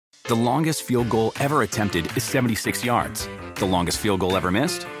The longest field goal ever attempted is 76 yards. The longest field goal ever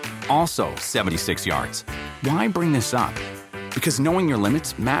missed? Also 76 yards. Why bring this up? Because knowing your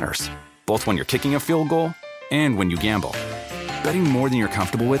limits matters, both when you're kicking a field goal and when you gamble. Betting more than you're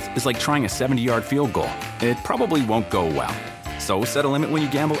comfortable with is like trying a 70-yard field goal. It probably won't go well. So set a limit when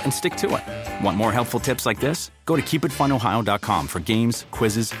you gamble and stick to it. Want more helpful tips like this? Go to keepitfunohio.com for games,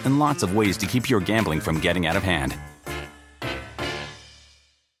 quizzes, and lots of ways to keep your gambling from getting out of hand.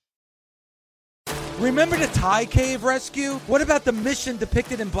 Remember the Thai cave rescue? What about the mission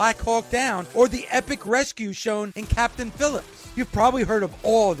depicted in Black Hawk Down or the epic rescue shown in Captain Phillips? You've probably heard of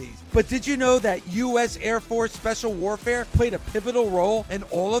all these, but did you know that U.S. Air Force Special Warfare played a pivotal role in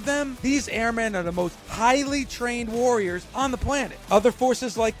all of them? These airmen are the most highly trained warriors on the planet. Other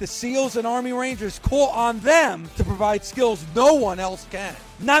forces like the SEALs and Army Rangers call on them to provide skills no one else can.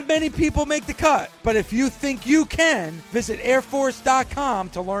 Not many people make the cut, but if you think you can, visit airforce.com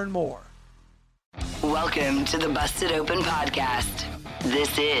to learn more. Welcome to the Busted Open Podcast.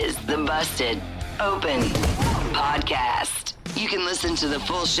 This is the Busted Open Podcast. You can listen to the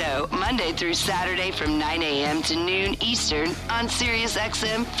full show Monday through Saturday from 9 a.m. to noon Eastern on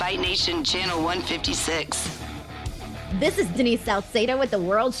SiriusXM Fight Nation Channel 156. This is Denise Salcedo with the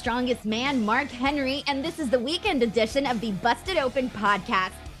world's strongest man, Mark Henry, and this is the weekend edition of the Busted Open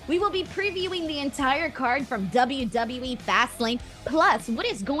Podcast. We will be previewing the entire card from WWE Fastlane, plus what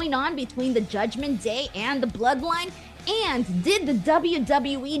is going on between the Judgement Day and the Bloodline. And did the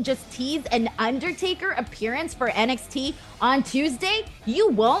WWE just tease an Undertaker appearance for NXT on Tuesday? You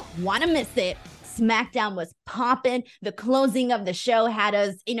won't want to miss it. Smackdown was popping. The closing of the show had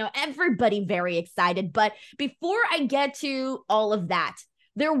us, everybody very excited. But before I get to all of that,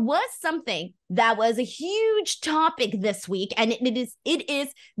 there was something that was a huge topic this week, and it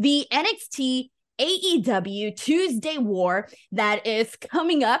is the NXT AEW Tuesday War that is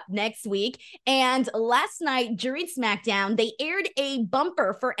coming up next week. And last night during Smackdown, they aired a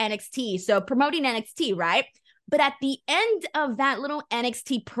bumper for NXT, so promoting NXT, right? But at the end of that little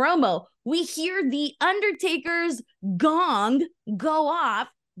NXT promo, we hear the Undertaker's gong go off,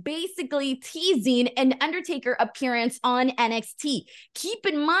 basically teasing an Undertaker appearance on NXT. Keep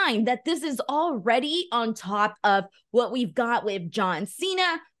in mind that this is already on top of what we've got with John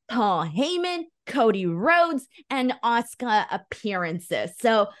Cena, Paul Heyman, Cody Rhodes, and Asuka appearances.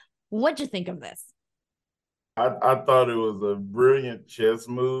 So what'd you think of this? I thought it was a brilliant chess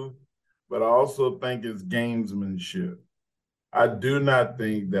move, but I also think it's gamesmanship. I do not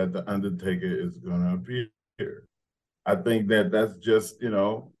think that the Undertaker is going to appear. I think that that's just,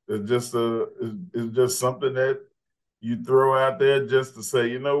 it's just something that you throw out there just to say,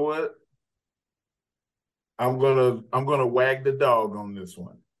 you know what? I'm gonna wag the dog on this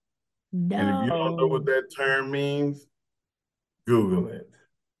one. No. And if you don't know what that term means, Google it.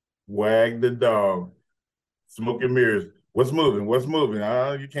 Wag the dog. Smoke and mirrors. What's moving? What's moving?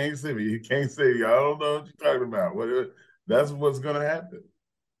 You can't see me. You can't see me. I don't know what you're talking about. That's what's gonna happen.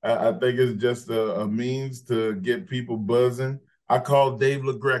 I think it's just a means to get people buzzing. I called Dave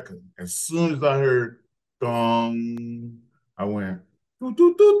LaGreca. As soon as I heard gong, I went, doo,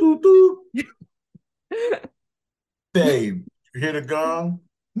 doo, doo, doo, doo. Dave, you hear the gong?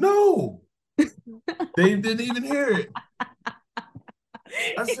 No. Dave didn't even hear it.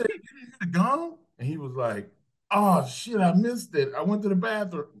 I said, you didn't hear the gong? And he was like, oh, shit, I missed it. I went to the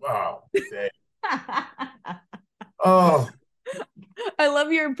bathroom. Wow, Dave. Oh. I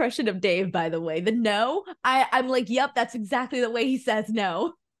love your impression of Dave, by the way. The no, I'm like, yep, that's exactly the way he says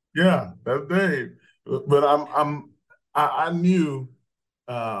no. Yeah, that's Dave. But I knew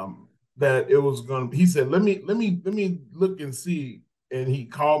that it was gonna. He said, let me look and see. And he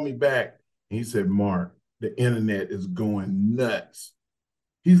called me back and he said, Mark, the internet is going nuts.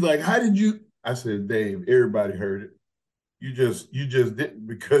 He's like, how did you? I said, Dave, everybody heard it. You just didn't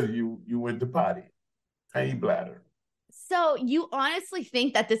because you went to potty. Tiny bladder. So you honestly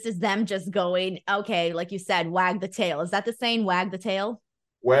think that this is them just going, okay, like you said, wag the tail. Is that the saying, wag the tail?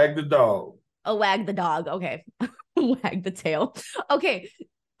 Wag the dog. Oh, wag the dog. Okay. Wag the tail. Okay.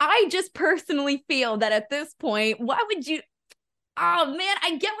 I just personally feel that at this point, why would you? Oh, man,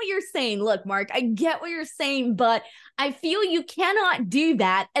 I get what you're saying. Look, Mark, I get what you're saying, but I feel you cannot do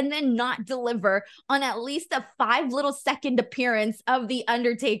that and then not deliver on at least a 5 little second appearance of The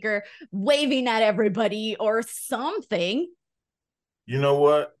Undertaker waving at everybody or something. You know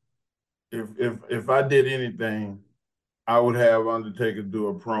what? If I did anything, I would have Undertaker do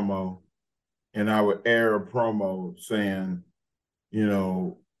a promo, and I would air a promo saying,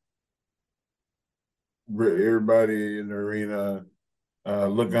 everybody in the arena,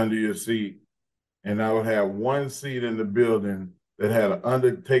 look under your seat. And I would have one seat in the building that had an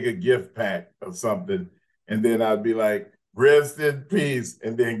Undertaker gift pack or something, and then I'd be like, rest in peace,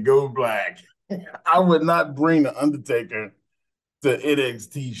 and then go black. I would not bring the Undertaker to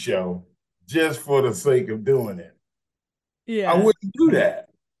NXT show just for the sake of doing it. I wouldn't do that.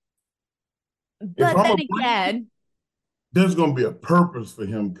 But then again, there's going to be a purpose for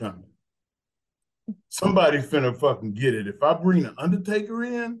him coming. Somebody finna fucking get it. If I bring the Undertaker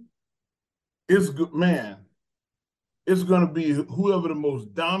in, it's good, man. It's going to be whoever the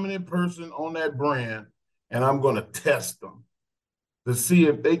most dominant person on that brand, and I'm going to test them to see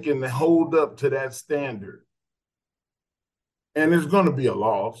if they can hold up to that standard. And it's going to be a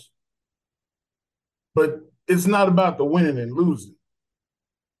loss. But it's not about the winning and losing.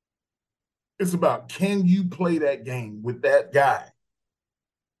 It's about, can you play that game with that guy?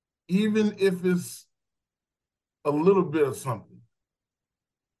 Even if it's a little bit of something.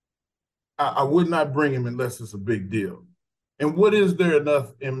 I would not bring him unless it's a big deal. And what is there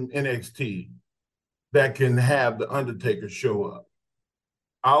enough in NXT that can have the Undertaker show up?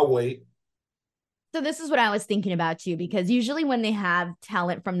 I'll wait. So this is what I was thinking about too, because usually when they have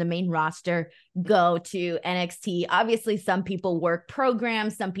talent from the main roster go to NXT, obviously some people work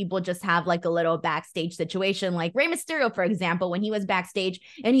programs, some people just have like a little backstage situation, like Rey Mysterio, for example, when he was backstage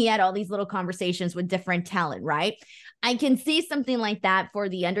and he had all these little conversations with different talent, right? I can see something like that for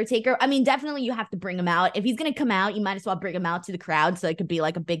The Undertaker. I mean, definitely you have to bring him out. If he's going to come out, you might as well bring him out to the crowd so it could be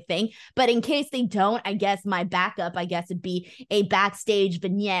like a big thing. But in case they don't, I guess my backup, would be a backstage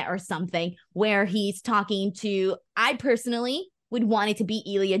vignette or something where he's talking to, I personally would want it to be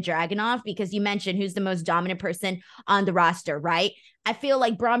Ilya Dragunov, because you mentioned who's the most dominant person on the roster, right? I feel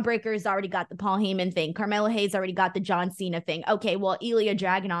like Braun Breaker's already got the Paul Heyman thing. Carmelo Hayes already got the John Cena thing. Okay, well, Ilya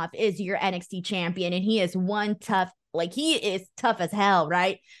Dragunov is your NXT champion, and he is one tough, like he is tough as hell,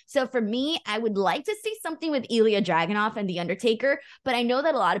 right? So for me, I would like to see something with Ilya Dragunov and The Undertaker, but I know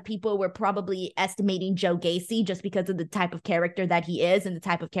that a lot of people were probably estimating Joe Gacy just because of the type of character that he is and the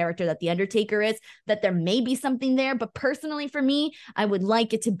type of character that The Undertaker is, that there may be something there. But personally for me, I would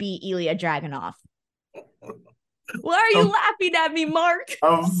like it to be Ilya Dragunov. Why are you laughing at me, Mark?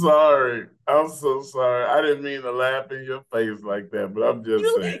 I'm sorry. I'm so sorry. I didn't mean to laugh in your face like that, but I'm just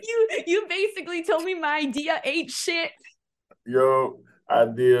saying. You basically told me my idea ain't shit. Your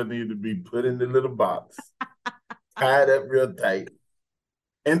idea need to be put in the little box, tied up real tight,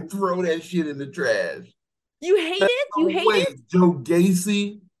 and throw that shit in the trash. You hate it? You hate it? Joe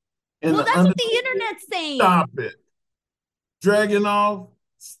Gacy. Well, that's what the internet's saying. Stop it. Dragunov,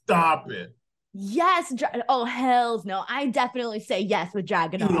 stop it. Yes. Oh, hells no. I definitely say yes with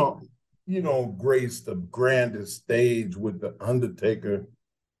Dragunov. You don't grace the grandest stage with the Undertaker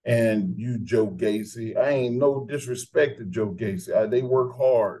and you, Joe Gacy. I ain't no disrespect to Joe Gacy. They work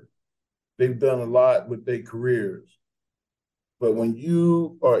hard. They've done a lot with their careers. But when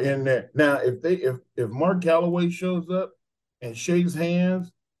you are in there now, if Mark Calloway shows up and shakes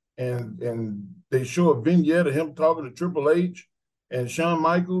hands and they show a vignette of him talking to Triple H and Shawn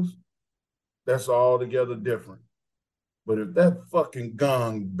Michaels, that's altogether different. But if that fucking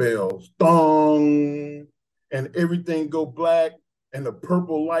gong bells, dong, and everything go black and the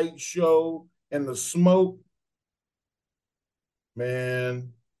purple light show and the smoke,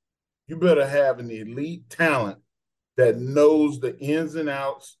 man, you better have an elite talent that knows the ins and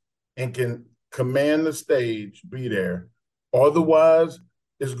outs and can command the stage, be there. Otherwise,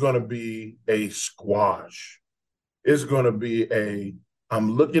 it's going to be a squash. It's going to be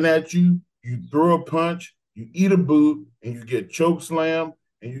I'm looking at you, you throw a punch, you eat a boot, and you get choke slam,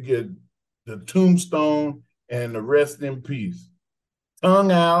 and you get the tombstone and the rest in peace.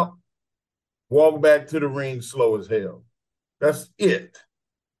 Tongue out, walk back to the ring slow as hell. That's it.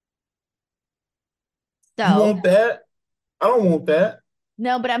 So, you want that? I don't want that.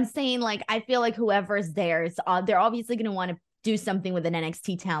 No, but I'm saying, like, I feel like whoever's there, they're obviously going to want to do something with an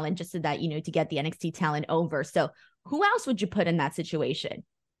NXT talent just so that, to get the NXT talent over. So who else would you put in that situation?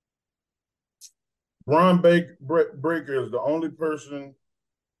 Braun Breaker is the only person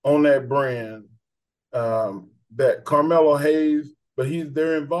on that brand that Carmelo Hayes, but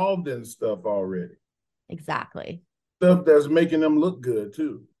they're involved in stuff already. Exactly. Stuff that's making them look good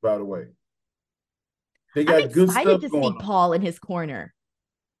too, by the way. They got good stuff going on. I'm excited to see Paul in his corner.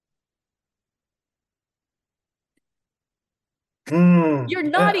 You're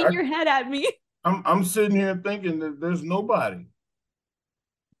nodding your head at me. I'm sitting here thinking that there's nobody.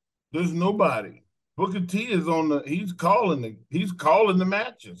 There's nobody. Booker T is he's calling the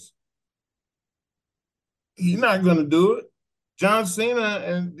matches. He's not going to do it. John Cena,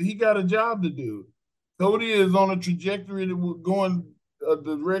 and he got a job to do. Cody is on a trajectory that we're going a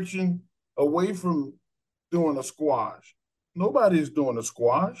direction away from doing a squash. Nobody's doing a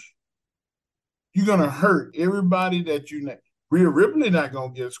squash. You're going to hurt everybody that you name. Rhea Ripley not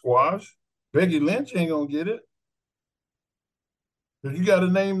going to get squashed. Becky Lynch ain't going to get it. But you got to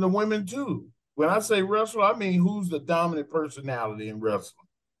name the women too. When I say wrestler, I mean who's the dominant personality in wrestling.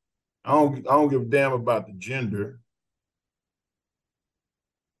 I don't give a damn about the gender.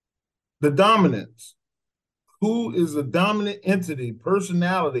 The dominance. Who is the dominant entity,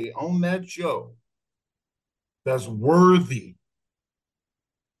 personality on that show that's worthy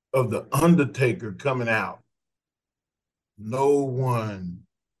of the Undertaker coming out? No one.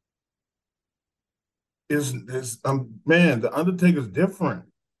 Man, the Undertaker's different.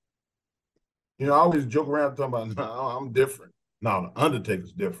 You know, I always joke around talking about, no, I'm different. No, the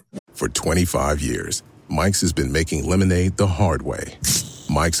Undertaker's different. For 25 years, Mike's has been making lemonade the hard way.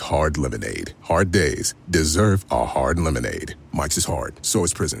 Mike's Hard Lemonade. Hard days deserve a hard lemonade. Mike's is hard, so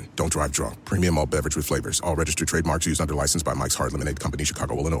is prison. Don't drive drunk. Premium malt beverage with flavors. All registered trademarks used under license by Mike's Hard Lemonade Company,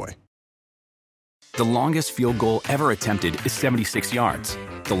 Chicago, Illinois. The longest field goal ever attempted is 76 yards.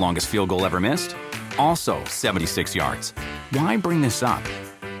 The longest field goal ever missed? Also 76 yards. Why bring this up?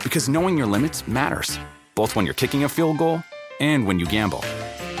 Because knowing your limits matters, both when you're kicking a field goal and when you gamble.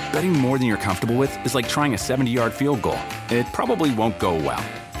 Betting more than you're comfortable with is like trying a 70-yard field goal. It probably won't go well.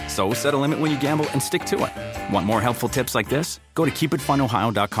 So set a limit when you gamble and stick to it. Want more helpful tips like this? Go to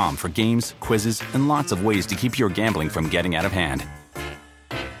keepitfunohio.com for games, quizzes, and lots of ways to keep your gambling from getting out of hand.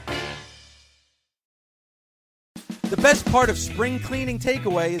 The best part of spring cleaning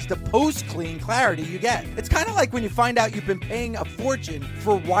takeaway is the post-clean clarity you get. It's kind of like when you find out you've been paying a fortune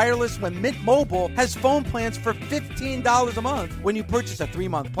for wireless when Mint Mobile has phone plans for $15 a month when you purchase a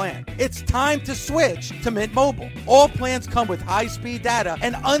 3-month plan. It's time to switch to Mint Mobile. All plans come with high-speed data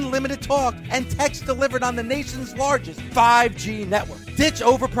and unlimited talk and text delivered on the nation's largest 5G network. Ditch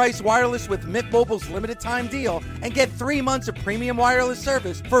overpriced wireless with Mint Mobile's limited time deal and get 3 months of premium wireless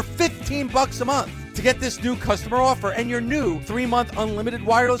service for $15 a month. To get this new customer offer and your new 3-month unlimited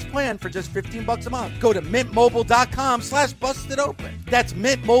wireless plan for just $15 a month, go to mintmobile.com/bustedopen. That's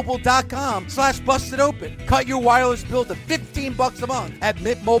mintmobile.com/bustedopen. Cut your wireless bill to $15 a month at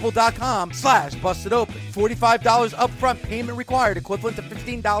mintmobile.com/bustedopen. $45 upfront payment required, equivalent to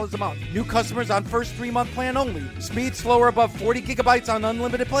 $15 a month. New customers on first 3-month plan only. Speed slower above 40 gigabytes on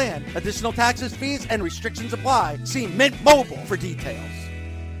unlimited plan. Additional taxes, fees, and restrictions apply. See Mint Mobile for details.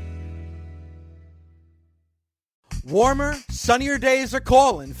 Warmer, sunnier days are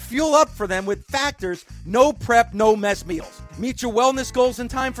calling. Fuel up for them with Factor's no prep, no mess meals. Meet your wellness goals in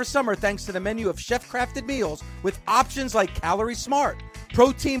time for summer thanks to the menu of chef-crafted meals with options like Calorie Smart,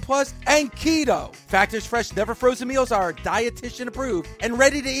 Protein Plus, and Keto. Factor's fresh, never frozen meals are dietitian approved and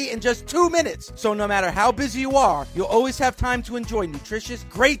ready to eat in just 2 minutes. So no matter how busy you are, you'll always have time to enjoy nutritious,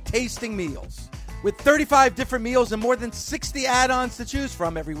 great tasting meals. With 35 different meals and more than 60 add-ons to choose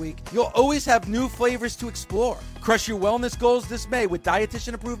from every week, you'll always have new flavors to explore. Crush your wellness goals this May with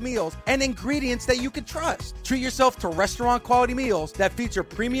dietitian-approved meals and ingredients that you can trust. Treat yourself to restaurant-quality meals that feature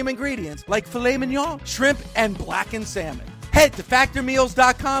premium ingredients like filet mignon, shrimp, and blackened salmon. Head to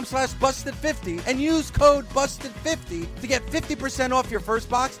factormeals.com/busted50 and use code busted50 to get 50% off your first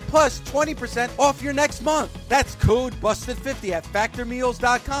box plus 20% off your next month. That's code busted50 at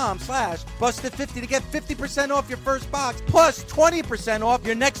factormeals.com/busted50 to get 50% off your first box plus 20% off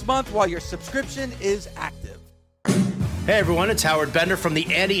your next month while your subscription is active. Hey everyone, it's Howard Bender from the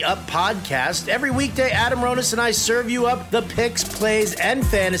Ante Up Podcast. Every weekday, Adam Ronis and I serve you up the picks, plays, and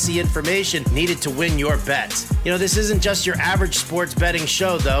fantasy information needed to win your bets. You know, this isn't just your average sports betting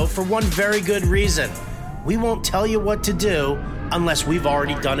show, though, for one very good reason. We won't tell you what to do unless we've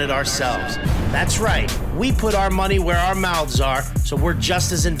already done it ourselves. That's right, we put our money where our mouths are, so we're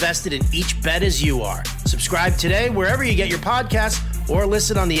just as invested in each bet as you are. Subscribe today wherever you get your podcasts, or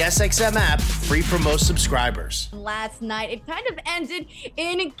listen on the SXM app, free for most subscribers. Last night, it kind of ended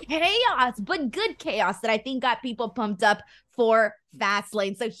in chaos, but good chaos that I think got people pumped up for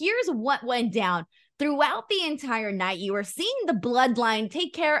Fastlane. So here's what went down. Throughout the entire night, you were seeing the Bloodline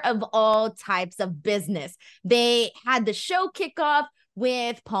take care of all types of business. They had the show kickoff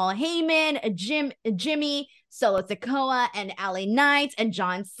with Paul Heyman, Jimmy, Solo Sikoa, and LA Knight, and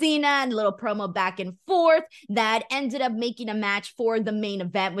John Cena, and a little promo back and forth that ended up making a match for the main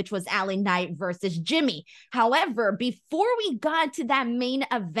event, which was LA Knight versus Jimmy. However, before we got to that main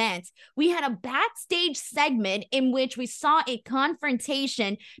event, we had a backstage segment in which we saw a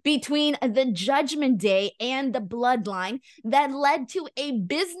confrontation between the Judgment Day and the Bloodline that led to a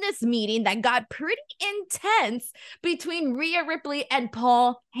business meeting that got pretty intense between Rhea Ripley and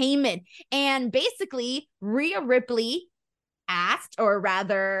Paul Heyman. And basically, Rhea Ripley asked, or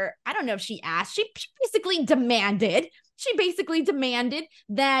rather, I don't know if she asked, she basically demanded she basically demanded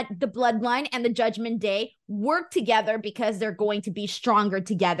that the Bloodline and the Judgment Day work together because they're going to be stronger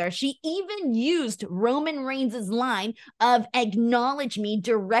together. She even used Roman Reigns' line of "acknowledge me"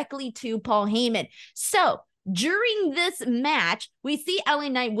 directly to Paul Heyman. So during this match, we see LA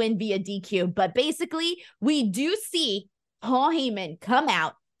Knight win via DQ, but basically we do see Paul Heyman come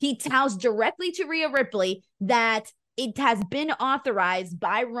out. He tells directly to Rhea Ripley that it has been authorized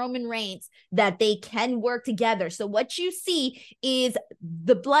by Roman Reigns that they can work together. So what you see is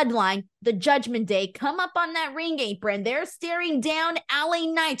the Bloodline, the Judgment Day, come up on that ring apron. They're staring down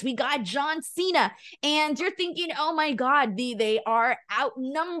LA Knight. We got John Cena. And you're thinking, oh my God, they are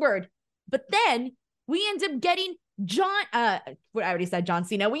outnumbered. But then we end up getting I already said John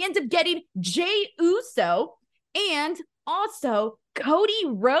Cena. We end up getting Jey Uso and also Cody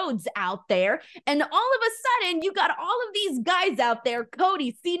Rhodes out there. And all of a sudden, you got all of these guys out there,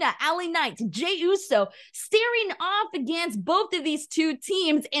 Cody, Cena, LA Knight, Jey Uso, staring off against both of these two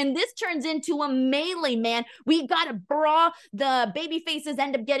teams. And this turns into a melee, man. We got a brawl. The baby faces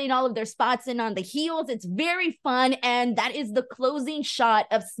end up getting all of their spots in on the heels. It's very fun. And that is the closing shot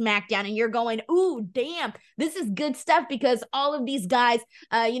of Smackdown. And you're going, ooh, damn, this is good stuff, because all of these guys,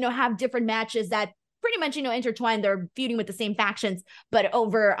 have different matches that pretty much, intertwined. They're feuding with the same factions, but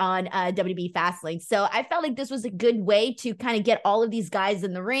over on WWE Fastlane. So I felt like this was a good way to kind of get all of these guys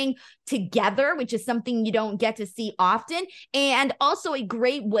in the ring together, which is something you don't get to see often. And also a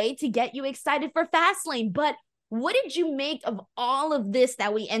great way to get you excited for Fastlane. But what did you make of all of this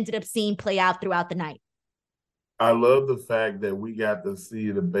that we ended up seeing play out throughout the night? I love the fact that we got to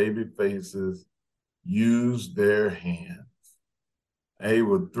see the baby faces use their hands. They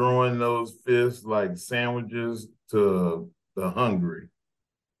were throwing those fists like sandwiches to the hungry.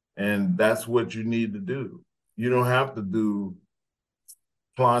 And that's what you need to do. You don't have to do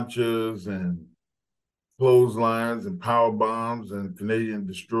planchas and clotheslines and power bombs and Canadian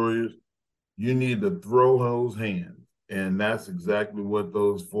destroyers. You need to throw those hands. And that's exactly what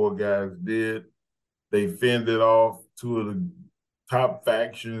those four guys did. They fended off two of the top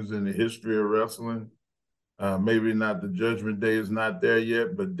factions in the history of wrestling. Maybe not the Judgment Day is not there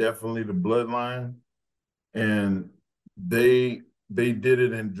yet, but definitely the Bloodline. And they did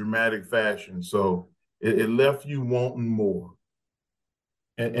it in dramatic fashion. So it left you wanting more.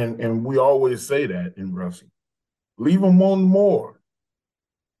 And we always say that in wrestling. Leave them wanting more.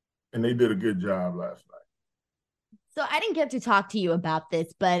 And they did a good job last night. So I didn't get to talk to you about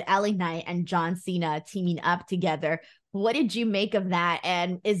this, but LA Knight and John Cena teaming up together. What did you make of that?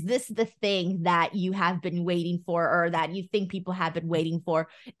 And is this the thing that you have been waiting for, or that you think people have been waiting for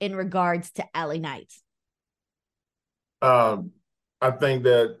in regards to LA Knight? I think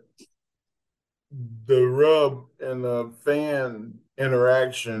that the rub and the fan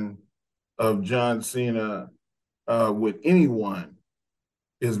interaction of John Cena with anyone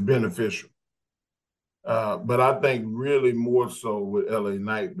is beneficial. But I think really more so with LA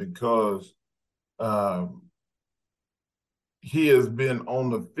Knight, because he has been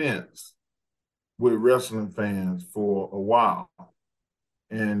on the fence with wrestling fans for a while.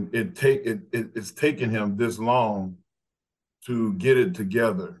 And it's taken him this long to get it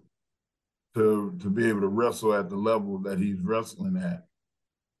together, to be able to wrestle at the level that he's wrestling at.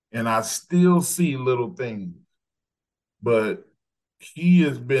 And I still see little things, but he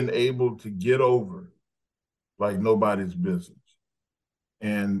has been able to get over like nobody's business.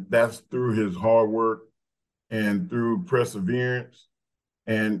 And that's through his hard work and through perseverance,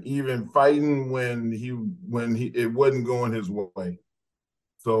 and even fighting when it wasn't going his way.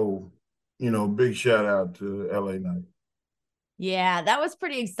 So, big shout out to LA Knight. Yeah, that was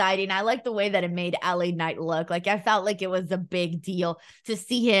pretty exciting. I like the way that it made LA Knight look. Like, I felt like it was a big deal to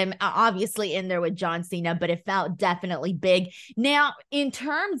see him obviously in there with John Cena, but it felt definitely big. Now, in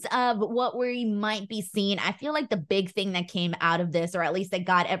terms of what we might be seeing, I feel like the big thing that came out of this, or at least that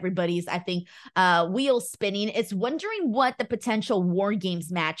got everybody's, I think, wheels spinning, is wondering what the potential War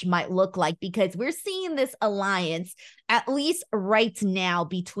Games match might look like, because we're seeing this alliance, at least right now,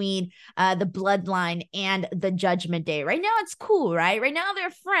 between the Bloodline and the Judgment Day. Right now, it's cool, right? Right now, they're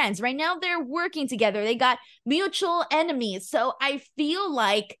friends. Right now, they're working together. They got mutual enemies. So I feel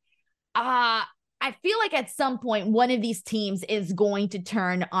like at some point, one of these teams is going to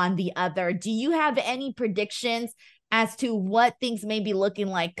turn on the other. Do you have any predictions as to what things may be looking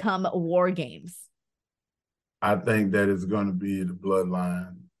like come War Games? I think that it's going to be the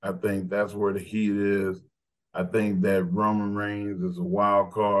Bloodline. I think that's where the heat is. I think that Roman Reigns is a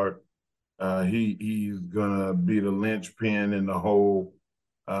wild card. He's gonna be the linchpin in the whole.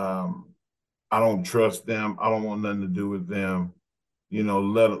 I don't trust them. I don't want nothing to do with them.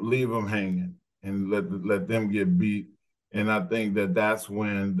 Leave them hanging and let them get beat. And I think that that's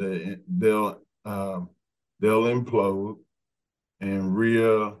when they'll implode, and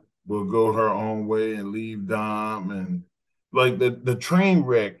Rhea will go her own way and leave Dom. And like the train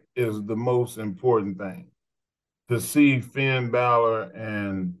wreck is the most important thing. To see Finn Balor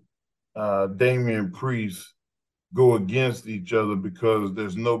and Damian Priest go against each other because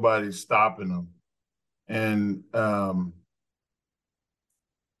there's nobody stopping them. And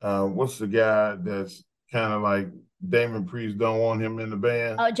what's the guy that's kind of like Damian Priest don't want him in the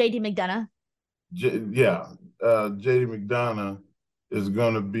band? Oh, JD McDonough. JD McDonough is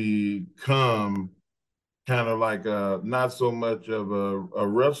going to become kind of like not so much of a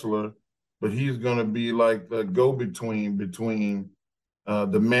wrestler, but he's going to be like the go-between between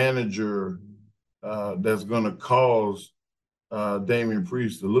the manager that's going to cause Damian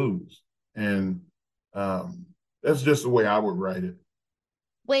Priest to lose. And that's just the way I would write it.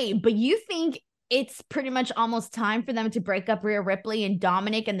 Wait, but you think it's pretty much almost time for them to break up Rhea Ripley and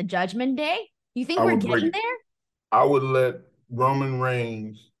Dominic and the Judgment Day? You think we're getting there? I would let Roman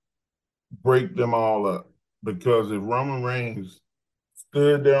Reigns break them all up, because if Roman Reigns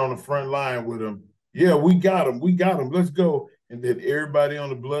stood there on the front line with him, yeah, we got him, let's go, and then everybody on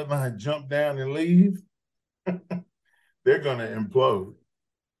the bloodline jump down and leave, they're going to implode.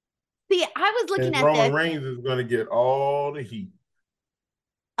 See, I was looking at Roman Reigns is going to get all the heat.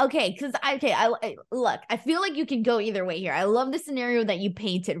 Okay, because I look, I feel like you can go either way here. I love the scenario that you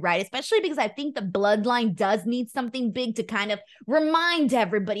painted, right? Especially because I think the bloodline does need something big to kind of remind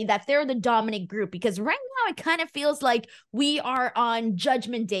everybody that they're the dominant group. Because right now it kind of feels like we are on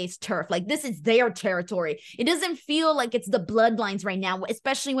Judgment Day's turf. Like this is their territory. It doesn't feel like it's the bloodlines right now,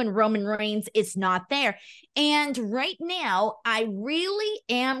 especially when Roman Reigns is not there. And right now, I really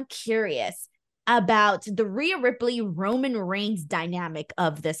am curious about the Rhea Ripley Roman Reigns dynamic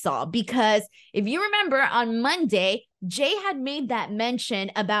of this all, because if you remember on Monday, Jay had made that mention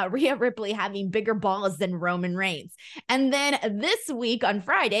about Rhea Ripley having bigger balls than Roman Reigns. And then this week on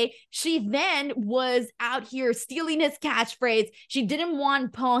Friday, she then was out here stealing his catchphrase. She didn't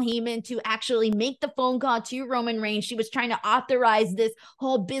want Paul Heyman to actually make the phone call to Roman Reigns. She was trying to authorize this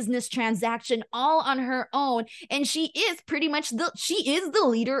whole business transaction all on her own. And she is pretty much the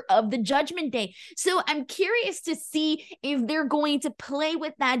leader of the Judgment Day. So I'm curious to see if they're going to play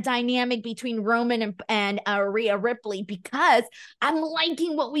with that dynamic between Roman and Rhea Ripley, because I'm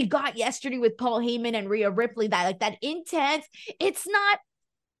liking what we got yesterday with Paul Heyman and Rhea Ripley, that intense. It's not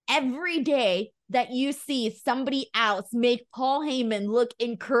every day that you see somebody else make Paul Heyman look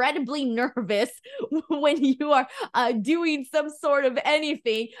incredibly nervous when you are doing some sort of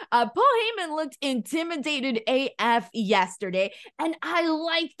anything. Paul Heyman looked intimidated AF yesterday, and I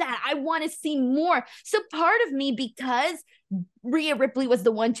like that. I want to see more. So part of me, because Rhea Ripley was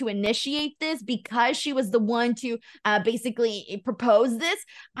the one to initiate this, because she was the one to basically propose this,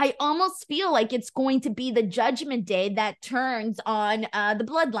 I almost feel like it's going to be the Judgment Day that turns on the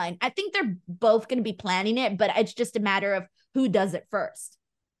bloodline. I think they're both going to be planning it, but it's just a matter of who does it first.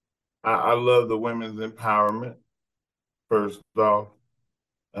 I love the women's empowerment, first off.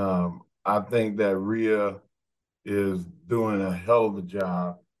 I think that Rhea is doing a hell of a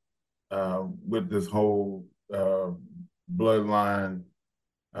job with this whole bloodline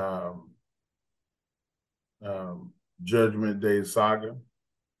Judgment Day saga.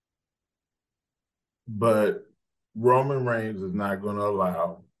 But Roman Reigns is not going to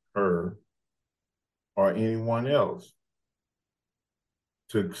allow her or anyone else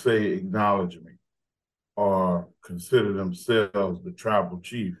to say acknowledge me or consider themselves the tribal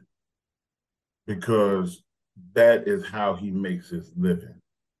chief, because that is how he makes his living.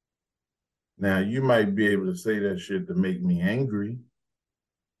 Now, you might be able to say that shit to make me angry,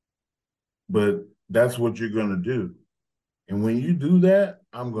 but that's what you're going to do. And when you do that,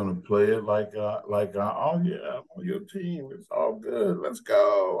 I'm going to play it like, oh, yeah, I'm on your team. It's all good. Let's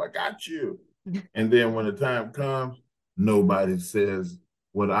go. I got you. And then when the time comes, nobody says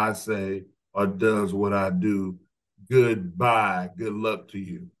what I say or does what I do. Goodbye. Good luck to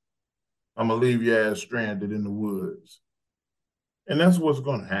you. I'm going to leave your ass stranded in the woods. And that's what's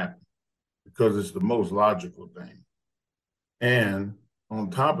going to happen, because it's the most logical thing. And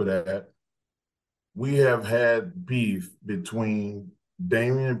on top of that, we have had beef between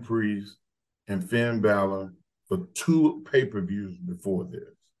Damian Priest and Finn Balor for 2 pay-per-views before this.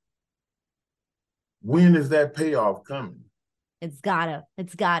 When is that payoff coming? It's gotta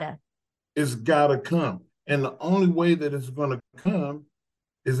come. And the only way that it's going to come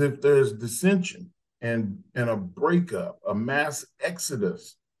is if there's dissension and a breakup, a mass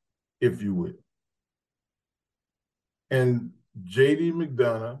exodus, if you will. And JD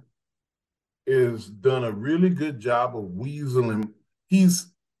McDonough is done a really good job of weaseling. He's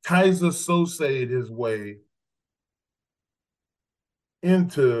Kaiser Sose'd his way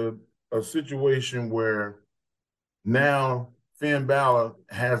into a situation where now Finn Balor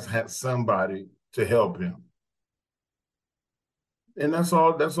has had somebody to help him. And that's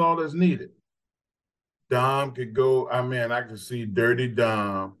all that's needed. Dom could go, I could see Dirty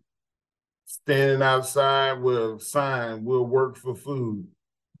Dom standing outside with a sign, "We'll work for food,"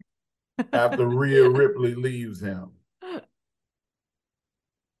 after Rhea Ripley leaves him.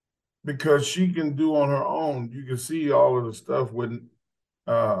 Because she can do on her own. You can see all of the stuff with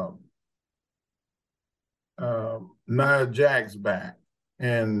Nia Jax back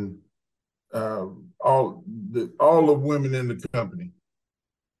and all the women in the company.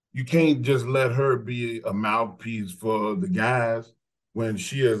 You can't just let her be a mouthpiece for the guys when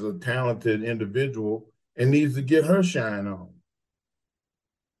she is a talented individual and needs to get her shine on.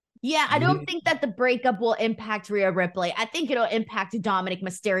 Yeah, I don't think that the breakup will impact Rhea Ripley. I think it'll impact Dominic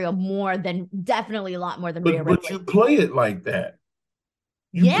Mysterio definitely a lot more than Rhea Ripley. But you play it like that.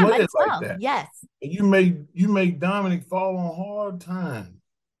 You play it like that. Yes. And you make Dominic fall on hard times.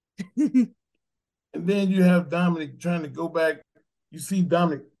 And then you have Dominic trying to go back. You see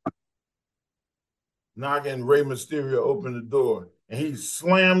Dominic knocking Rey Mysterio open the door, and he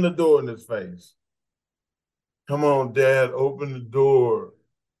slammed the door in his face. "Come on, Dad, open the door.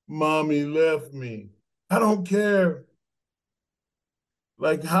 Mommy left me. I don't care."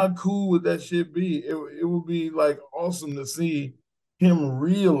 Like, how cool would that shit be? It would be like awesome to see him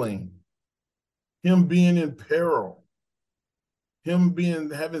reeling, him being in peril, him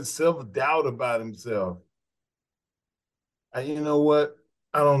having self-doubt about himself. You know what?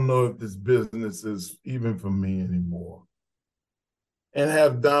 I don't know if this business is even for me anymore. And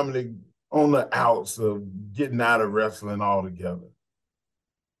have Dominic on the outs of getting out of wrestling altogether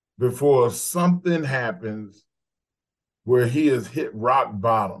before something happens where he has hit rock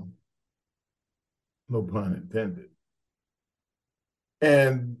bottom. No pun intended.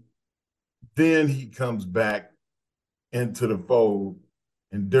 And then he comes back into the fold,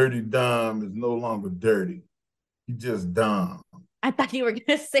 and Dirty Dom is no longer dirty. He just Dom. I thought you were going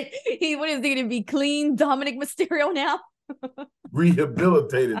to say, what is he going to be, clean Dominic Mysterio now?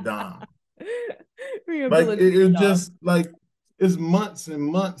 Rehabilitated Dom. It just like, it's months and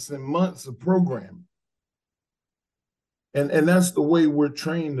months and months of programming. And that's the way we're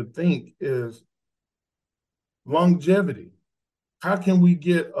trained to think, is longevity. How can we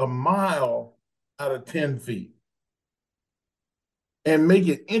get a mile out of 10 feet and make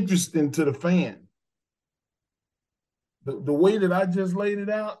it interesting to the fan? The way that I just laid it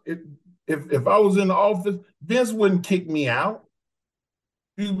out, if I was in the office, Vince wouldn't kick me out.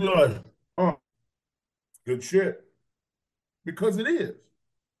 He'd be like, "Oh, good shit," because it is.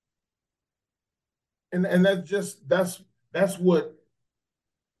 And that's what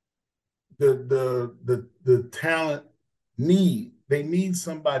the talent need. They need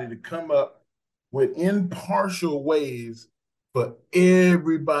somebody to come up with impartial ways for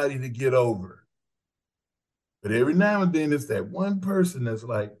everybody to get over. But every now and then it's that one person that's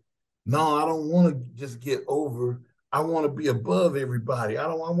like, "No, I don't want to just get over. I want to be above everybody. I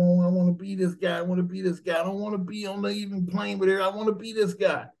want to be this guy. I want to be this guy. I don't want to be on the even plane with her. I want to be this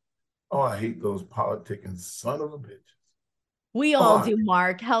guy." Oh, I hate those politicking son of a bitches. We all do,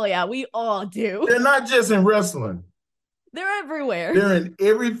 Mark. Hell yeah, we all do. They're not just in wrestling. They're everywhere. They're in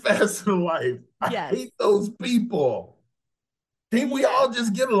every facet of life. Yes. I hate those people. Can't we all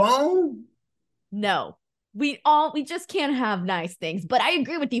just get along? No. We just can't have nice things. But I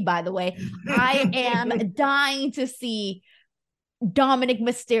agree with you, by the way. I am dying to see Dominic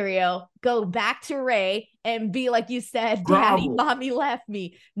Mysterio go back to Rey and be like you said, "Daddy, Mommy left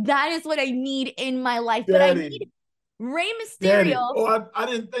me." That is what I need in my life. Daddy. But I need Rey Mysterio. Daddy. Oh, I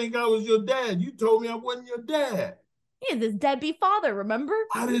didn't think I was your dad. You told me I wasn't your dad. He is his deadbeat father, remember?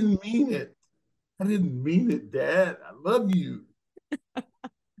 I didn't mean it. Dad. I love you.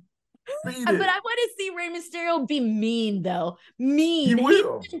 But I want to see Rey Mysterio be mean, though. Mean. He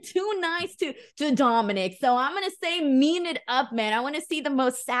will. He's been too nice to Dominic. So I'm going to say mean it up, man. I want to see the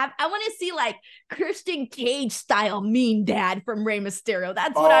most I want to see like Christian Cage style mean dad from Rey Mysterio.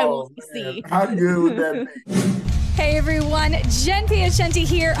 That's what I want to see. How good would that be? Hey everyone, Jen Piacenti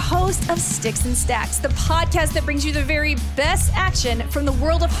here, host of Sticks and Stacks, the podcast that brings you the very best action from the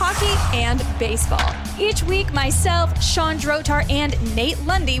world of hockey and baseball. Each week, myself, Sean Drotar, and Nate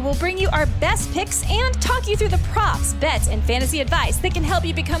Lundy will bring you our best picks and talk you through the props, bets, and fantasy advice that can help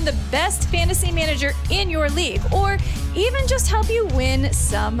you become the best fantasy manager in your league, or even just help you win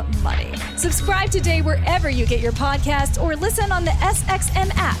some money. Subscribe today wherever you get your podcasts or listen on the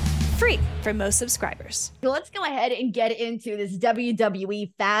SXM app. free for most subscribers. So let's go ahead and get into this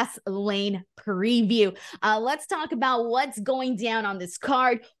WWE Fastlane preview. Let's talk about what's going down on this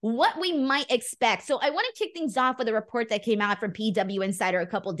card, what we might expect. So I want to kick things off with a report that came out from PW Insider a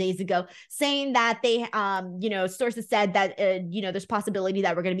couple days ago saying that they, sources said that, there's possibility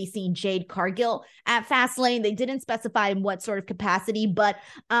that we're going to be seeing Jade Cargill at Fastlane. They didn't specify in what sort of capacity, but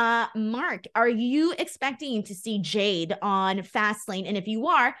Mark, are you expecting to see Jade on Fastlane? And if you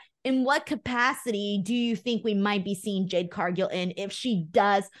are, in what capacity do you think we might be seeing Jade Cargill in if she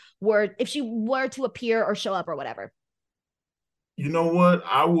were to appear or show up or whatever? You know what?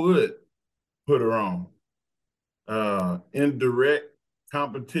 I would put her on. In direct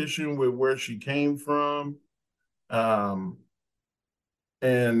competition with where she came from. And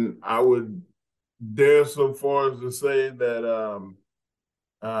I would dare so far as to say that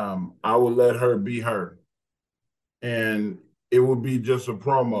I would let her be her. And it would be just a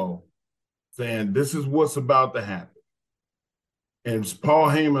promo saying, this is what's about to happen. And Paul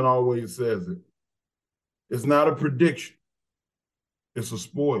Heyman always says it. It's not a prediction. It's a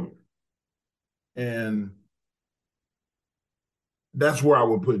spoiler. And that's where I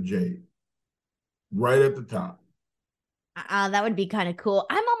would put Jade. Right at the top. That would be kind of cool.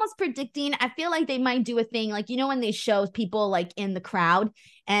 I'm almost predicting, I feel like they might do a thing like, when they show people like in the crowd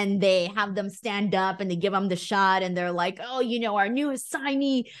and they have them stand up and they give them the shot and they're like, oh, our newest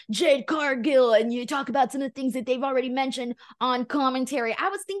signee, Jade Cargill. And you talk about some of the things that they've already mentioned on commentary. I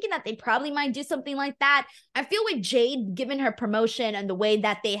was thinking that they probably might do something like that. I feel with Jade, given her promotion and the way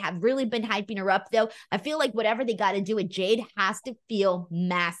that they have really been hyping her up, though, I feel like whatever they got to do with Jade has to feel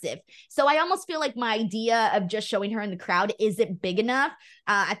massive. So I almost feel like my idea of just showing her in the crowd isn't big enough.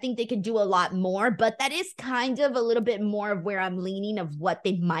 I think they could do a lot more, but that is kind of a little bit more of where I'm leaning of what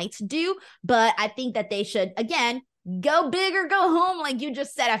they might do. But I think that they should, again, go big or go home, like you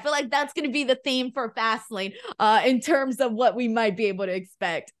just said. I feel like that's going to be the theme for Fastlane in terms of what we might be able to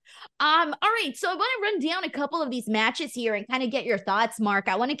expect. All right, so I want to run down a couple of these matches here and kind of get your thoughts, Mark.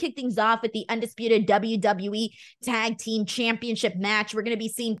 I want to kick things off with the undisputed WWE Tag Team Championship match. We're going to be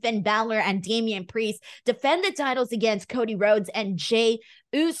seeing Finn Balor and Damian Priest defend the titles against Cody Rhodes and Jey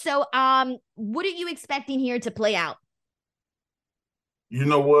Uso. What are you expecting here to play out? You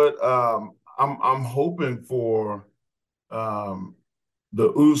know what? I'm hoping for the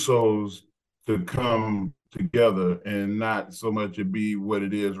Usos to come together and not so much it be what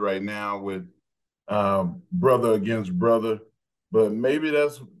it is right now with brother against brother, but maybe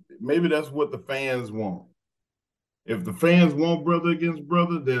that's what the fans want. If the fans want brother against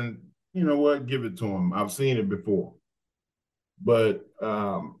brother, then you know what, give it to them. I've seen it before, but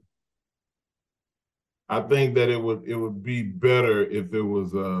I think that it would be better if it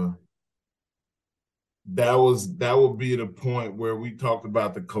was that would be the point where we talked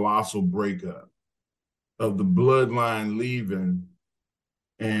about the colossal breakup of the bloodline leaving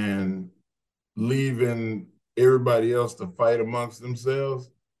and leaving everybody else to fight amongst themselves.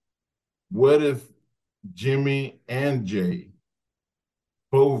 What if Jimmy and Jay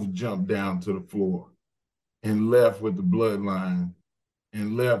both jumped down to the floor and left with the bloodline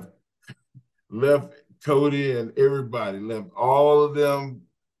and left Cody and everybody, left all of them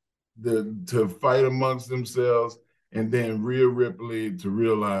to fight amongst themselves, and then Rhea Ripley to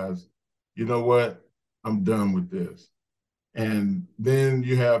realize, you know what? I'm done with this. And then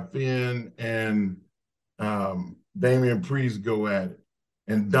you have Finn and Damian Priest go at it.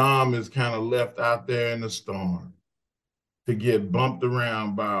 And Dom is kind of left out there in the storm to get bumped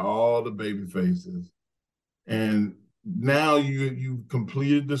around by all the baby faces. And now you've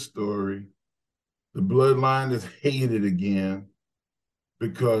completed the story. The bloodline is hated again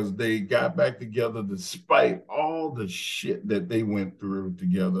because they got back together despite all the shit that they went through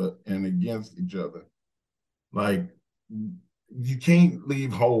together and against each other. Like, you can't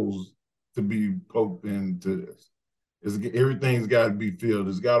leave holes to be poked into this. Everything's got to be filled.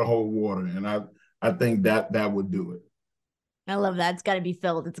 It's got to hold water. And I think that would do it. I love that. It's got to be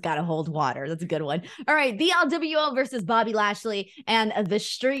filled. It's got to hold water. That's a good one. All right. The LWO versus Bobby Lashley and the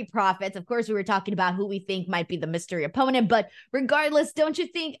Street Profits. Of course, we were talking about who we think might be the mystery opponent, but regardless, do you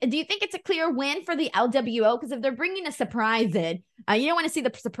think it's a clear win for the LWO? Because if they're bringing a surprise in, you don't want to see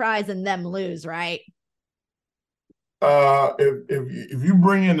the surprise and them lose, right? If you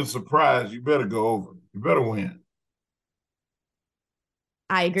bring in a surprise, you better go over. You better win.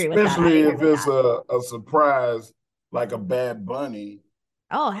 I agree with that. Especially if it's a surprise like a Bad Bunny.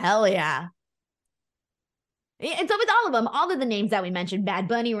 Oh, hell yeah. And so with all of them, all of the names that we mentioned, Bad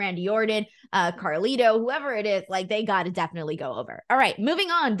Bunny, Randy Orton, Carlito, whoever it is, like, they got to definitely go over. All right, moving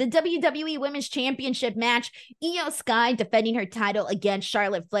on. The WWE Women's Championship match, Io Sky defending her title against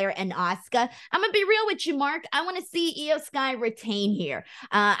Charlotte Flair and Asuka. I'm going to be real with you, Mark. I want to see Io Sky retain here.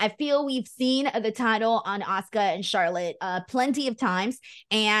 I feel we've seen the title on Asuka and Charlotte plenty of times,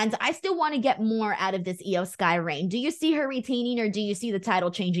 and I still want to get more out of this Io Sky reign. Do you see her retaining, or do you see the title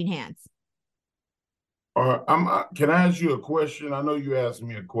changing hands? Can I ask you a question? I know you asked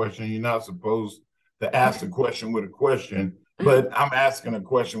me a question. You're not supposed to ask a question with a question, but I'm asking a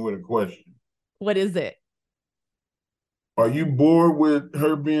question with a question. What is it? Are you bored with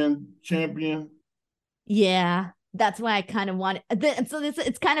her being champion? Yeah, that's why I kind of want it. So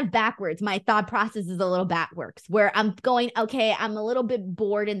it's kind of backwards. My thought process is a little backwards, where I'm going, okay, I'm a little bit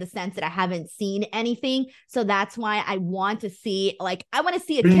bored in the sense that I haven't seen anything. So that's why I want to see, I want to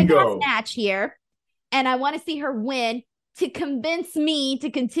see a kick-ass match here. And I want to see her win to convince me to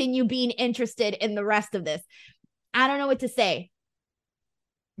continue being interested in the rest of this. I don't know what to say.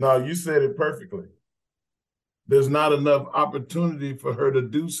 No, you said it perfectly. There's not enough opportunity for her to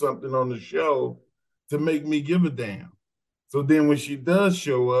do something on the show to make me give a damn. So then when she does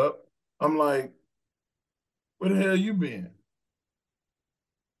show up, I'm like, where the hell you been?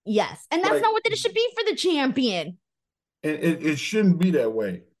 Yes. And that's not what it should be for the champion. And it shouldn't be that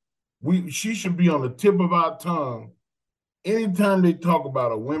way. She should be on the tip of our tongue anytime they talk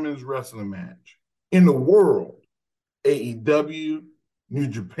about a women's wrestling match in the world. AEW, New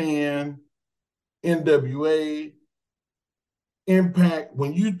Japan, NWA, Impact.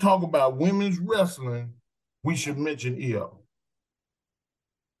 When you talk about women's wrestling, we should mention Io.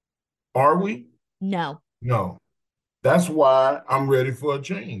 Are we? No. No. That's why I'm ready for a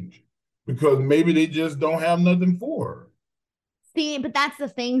change, because maybe they just don't have nothing for her. See, but that's the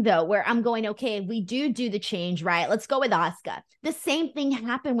thing, though, where I'm going, okay, we do the change, right? Let's go with Asuka. The same thing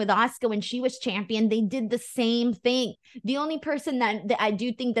happened with Asuka when she was champion. They did the same thing. The only person that I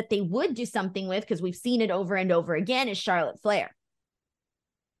do think that they would do something with, because we've seen it over and over again, is Charlotte Flair.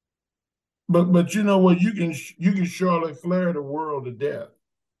 But you know what? You can Charlotte Flair the world to death.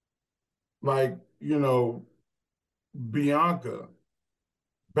 Like, Bianca,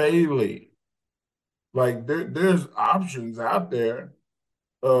 Bayley. Like, there's options out there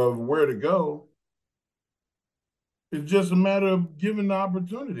of where to go. It's just a matter of giving the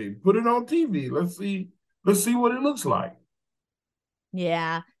opportunity. Put it on TV. Let's see what it looks like.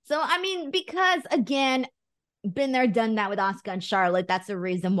 Yeah. So, I mean, because, again, been there, done that with Asuka and Charlotte. That's the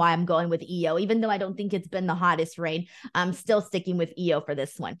reason why I'm going with Io. Even though I don't think it's been the hottest reign, I'm still sticking with Io for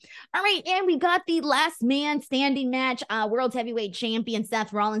this one. All right, and we got the last man standing match. World Heavyweight Champion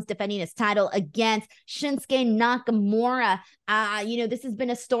Seth Rollins defending his title against Shinsuke Nakamura. This has been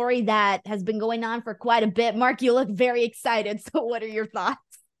a story that has been going on for quite a bit. Mark, you look very excited. So what are your thoughts?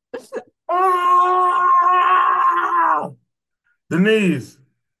 Denise,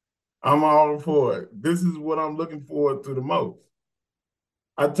 I'm all for it. This is what I'm looking forward to the most.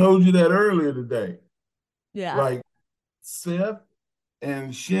 I told you that earlier today. Yeah. Like, Seth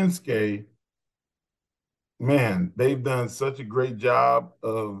and Shinsuke, man, they've done such a great job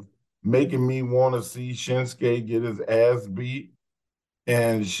of making me want to see Shinsuke get his ass beat.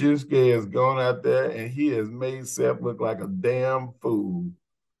 And Shinsuke has gone out there and he has made Seth look like a damn fool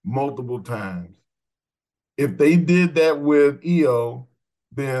multiple times. If they did that with Io,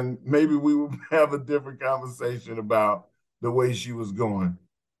 then maybe we would have a different conversation about the way she was going.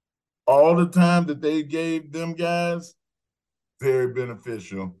 All the time that they gave them guys, very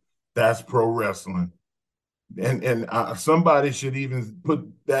beneficial. That's pro wrestling. And somebody should even put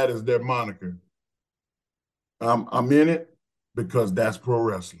that as their moniker. I'm in it because that's pro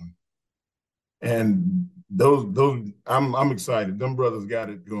wrestling. And those I'm excited. Them brothers got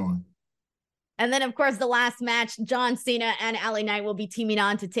it going. And then, of course, the last match, John Cena and LA Knight will be teaming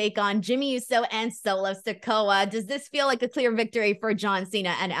on to take on Jimmy Uso and Solo Sikoa. Does this feel like a clear victory for John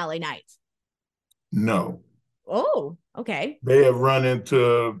Cena and LA Knight? No. Oh, okay. They have run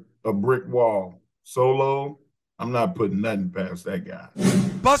into a brick wall. Solo, I'm not putting nothing past that guy.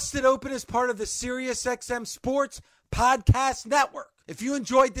 Busted Open is part of the SiriusXM Sports Podcast Network. If you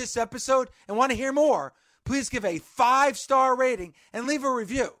enjoyed this episode and want to hear more, please give a 5-star rating and leave a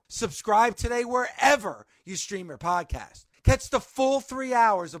review. Subscribe today wherever you stream your podcast. Catch the full 3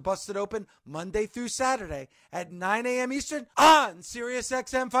 hours of Busted Open Monday through Saturday at 9 a.m. Eastern on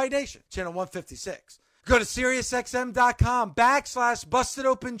SiriusXM Fight Nation, channel 156. Go to SiriusXM.com/Busted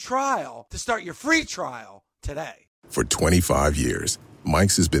Open Trial to start your free trial today. For 25 years,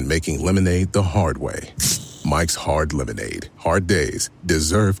 Mike's has been making lemonade the hard way. Mike's Hard Lemonade. Hard days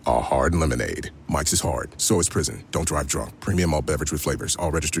deserve a hard lemonade. Mike's is hard, so is prison. Don't drive drunk. Premium malt beverage with flavors. All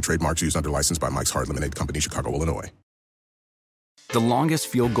registered trademarks used under license by Mike's Hard Lemonade Company, Chicago, Illinois. The longest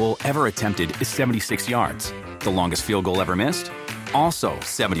field goal ever attempted is 76 yards. The longest field goal ever missed? Also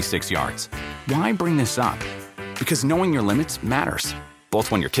 76 yards. Why bring this up? Because knowing your limits matters,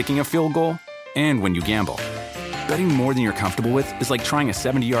 both when you're kicking a field goal and when you gamble. Betting more than you're comfortable with is like trying a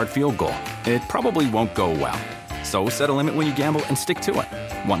 70-yard field goal. It probably won't go well. So set a limit when you gamble and stick to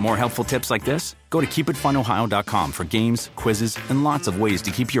it. Want more helpful tips like this? Go to keepitfunohio.com for games, quizzes, and lots of ways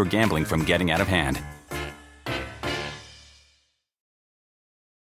to keep your gambling from getting out of hand.